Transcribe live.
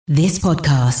This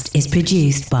podcast is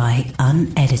produced by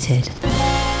Unedited.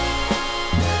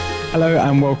 Hello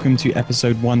and welcome to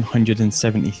episode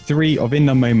 173 of In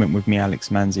the Moment with me, Alex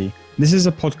Manzi. This is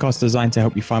a podcast designed to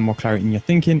help you find more clarity in your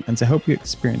thinking and to help you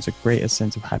experience a greater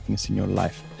sense of happiness in your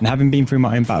life. And having been through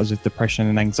my own battles with depression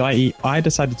and anxiety, I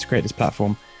decided to create this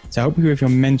platform to help you with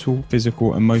your mental,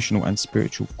 physical, emotional, and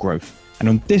spiritual growth. And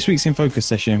on this week's In Focus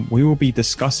session, we will be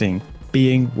discussing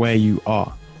being where you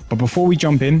are. But before we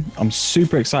jump in, I'm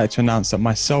super excited to announce that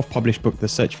my self-published book, The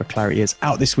Search for Clarity, is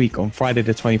out this week on Friday,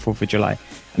 the 24th of July.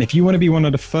 And if you want to be one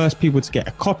of the first people to get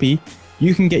a copy,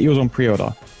 you can get yours on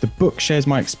pre-order. The book shares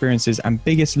my experiences and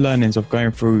biggest learnings of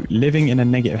going through living in a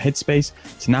negative headspace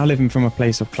to now living from a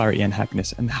place of clarity and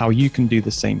happiness, and how you can do the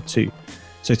same too.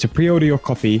 So to pre-order your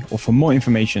copy or for more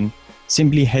information,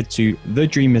 simply head to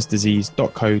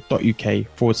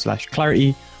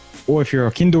thedreamersdisease.co.uk/clarity. Or if you're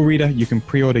a Kindle reader, you can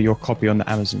pre-order your copy on the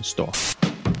Amazon store.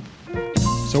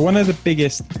 So one of the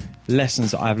biggest lessons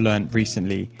that I've learned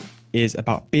recently is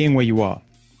about being where you are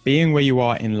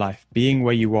in life, being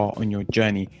where you are on your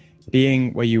journey,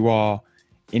 being where you are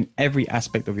in every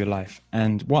aspect of your life.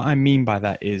 And what I mean by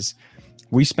that is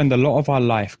we spend a lot of our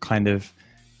life kind of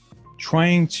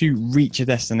trying to reach a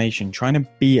destination, trying to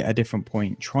be at a different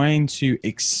point, trying to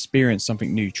experience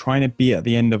something new, trying to be at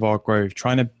the end of our growth,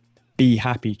 trying to be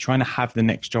happy, trying to have the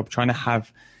next job, trying to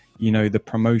have, the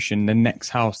promotion, the next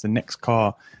house, the next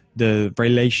car, the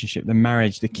relationship, the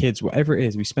marriage, the kids, whatever it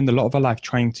is. We spend a lot of our life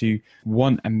trying to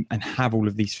want and have all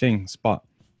of these things. But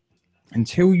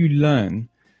until you learn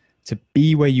to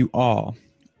be where you are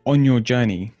on your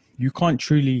journey, you can't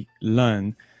truly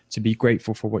learn to be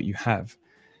grateful for what you have.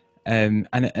 And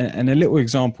a little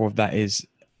example of that is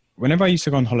whenever I used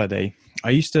to go on holiday,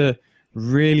 I used to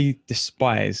really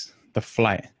despise the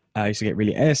flight. I used to get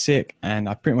really airsick, and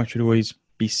I pretty much would always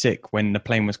be sick when the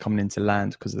plane was coming into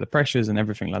land because of the pressures and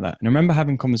everything like that. And I remember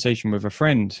having a conversation with a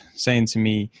friend saying to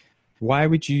me, why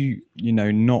would you,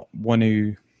 not want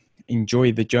to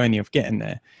enjoy the journey of getting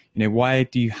there? Why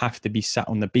do you have to be sat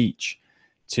on the beach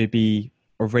to be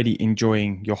already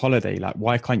enjoying your holiday? Like,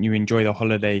 why can't you enjoy the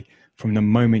holiday from the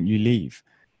moment you leave?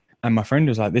 And my friend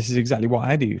was like, this is exactly what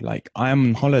I do. Like, I am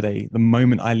on holiday the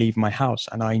moment I leave my house,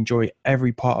 and I enjoy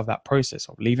every part of that process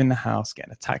of leaving the house,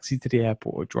 getting a taxi to the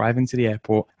airport, or driving to the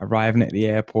airport, arriving at the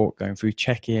airport, going through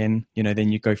check-in,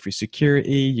 then you go through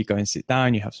security, you go and sit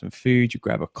down, you have some food, you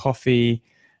grab a coffee,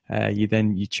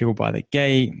 you chill by the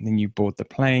gate, then you board the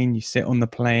plane, you sit on the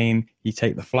plane, you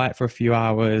take the flight for a few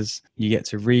hours, you get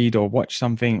to read or watch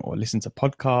something or listen to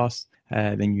podcasts.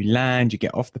 Then you land, you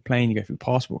get off the plane, you go through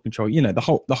passport control,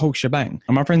 the whole shebang.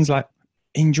 And my friend's like,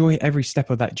 enjoy every step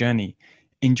of that journey,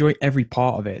 enjoy every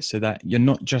part of it, so that you're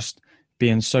not just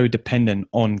being so dependent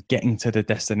on getting to the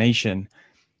destination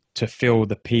to feel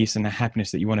the peace and the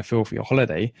happiness that you want to feel for your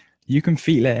holiday. You can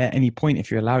feel it at any point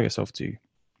if you allow yourself to.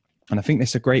 And I think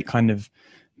that's a great kind of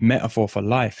metaphor for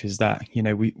life, is that,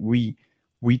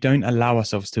 we don't allow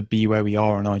ourselves to be where we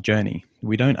are on our journey.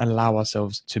 We don't allow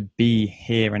ourselves to be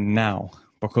here and now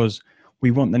because we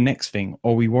want the next thing,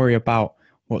 or we worry about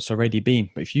what's already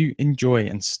been. But if you enjoy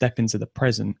and step into the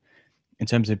present in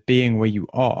terms of being where you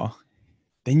are,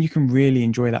 then you can really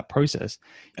enjoy that process.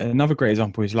 Another great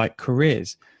example is like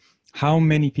careers. How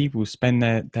many people spend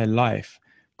their life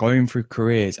going through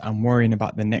careers and worrying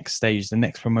about the next stage, the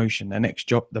next promotion, the next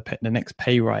job, the next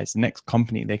pay rise, the next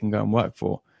company they can go and work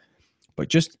for? But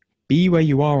just be where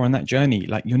you are on that journey.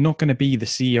 Like, you're not going to be the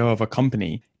CEO of a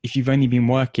company if you've only been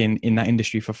working in that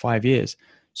industry for 5 years.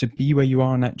 So be where you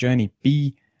are on that journey.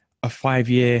 Be a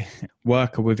 5-year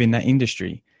worker within that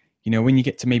industry. When you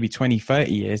get to maybe 20,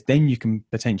 30 years, then you can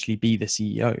potentially be the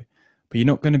CEO. But you're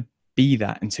not going to be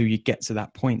that until you get to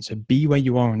that point. So be where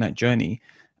you are on that journey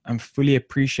and fully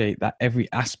appreciate that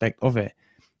every aspect of it.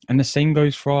 And the same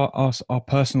goes for our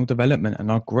personal development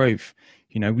and our growth.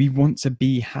 We want to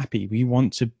be happy. We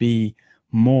want to be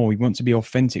more. We want to be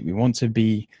authentic. We want to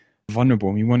be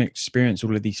vulnerable. We want to experience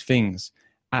all of these things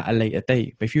at a later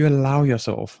date. But if you allow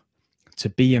yourself to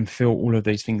be and feel all of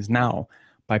those things now,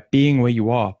 by being where you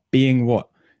are, being what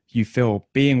you feel,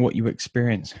 being what you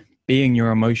experience, being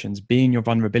your emotions, being your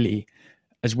vulnerability,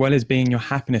 as well as being your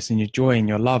happiness and your joy and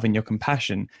your love and your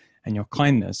compassion and your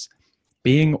kindness,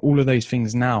 being all of those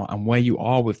things now and where you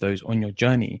are with those on your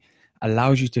journey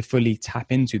allows you to fully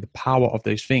tap into the power of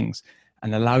those things,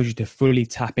 and allows you to fully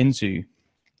tap into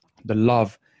the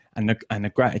love and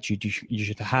the gratitude you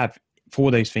should have for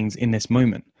those things in this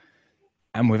moment.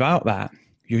 And without that,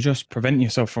 you're just preventing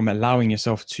yourself from allowing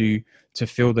yourself to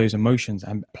feel those emotions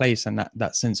and place and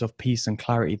that sense of peace and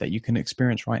clarity that you can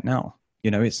experience right now.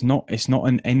 It's not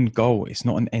an end goal. It's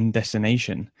not an end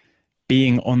destination.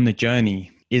 Being on the journey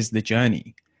is the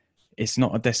journey. It's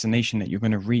not a destination that you're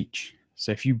going to reach.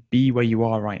 So if you be where you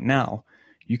are right now,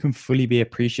 you can fully be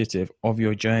appreciative of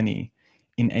your journey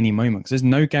in any moment. Because there's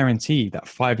no guarantee that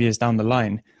 5 years down the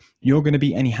line, you're going to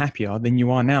be any happier than you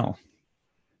are now.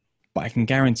 But I can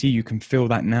guarantee you can feel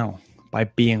that now by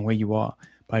being where you are,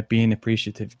 by being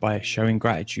appreciative, by showing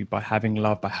gratitude, by having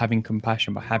love, by having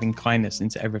compassion, by having kindness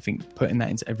into everything, putting that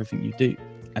into everything you do.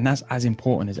 And that's as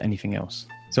important as anything else.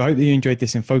 So I hope that you enjoyed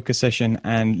this In Focus session.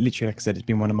 And literally, like I said, it's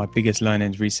been one of my biggest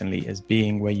learnings recently, is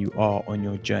being where you are on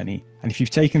your journey. And if you've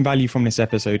taken value from this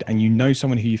episode and you know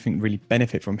someone who you think really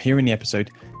benefit from hearing the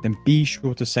episode, then be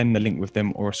sure to send the link with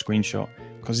them or a screenshot,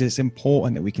 because it's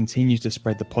important that we continue to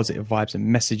spread the positive vibes and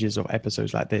messages of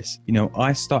episodes like this. You know,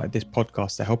 I started this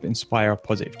podcast to help inspire a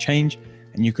positive change,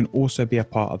 and you can also be a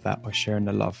part of that by sharing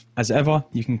the love. As ever,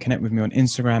 you can connect with me on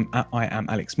Instagram at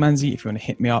 @IamAlexManzi if you want to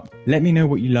hit me up. Let me know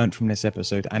what you learned from this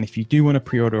episode. And if you do want to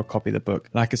pre-order a copy of the book,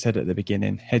 like I said at the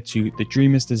beginning, head to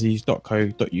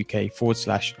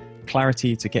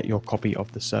thedreamersdisease.co.uk/clarity to get your copy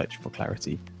of The Search for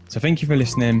Clarity. So thank you for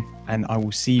listening, and I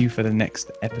will see you for the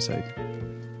next episode.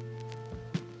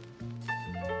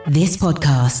 This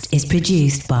podcast is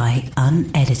produced by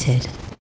Unedited.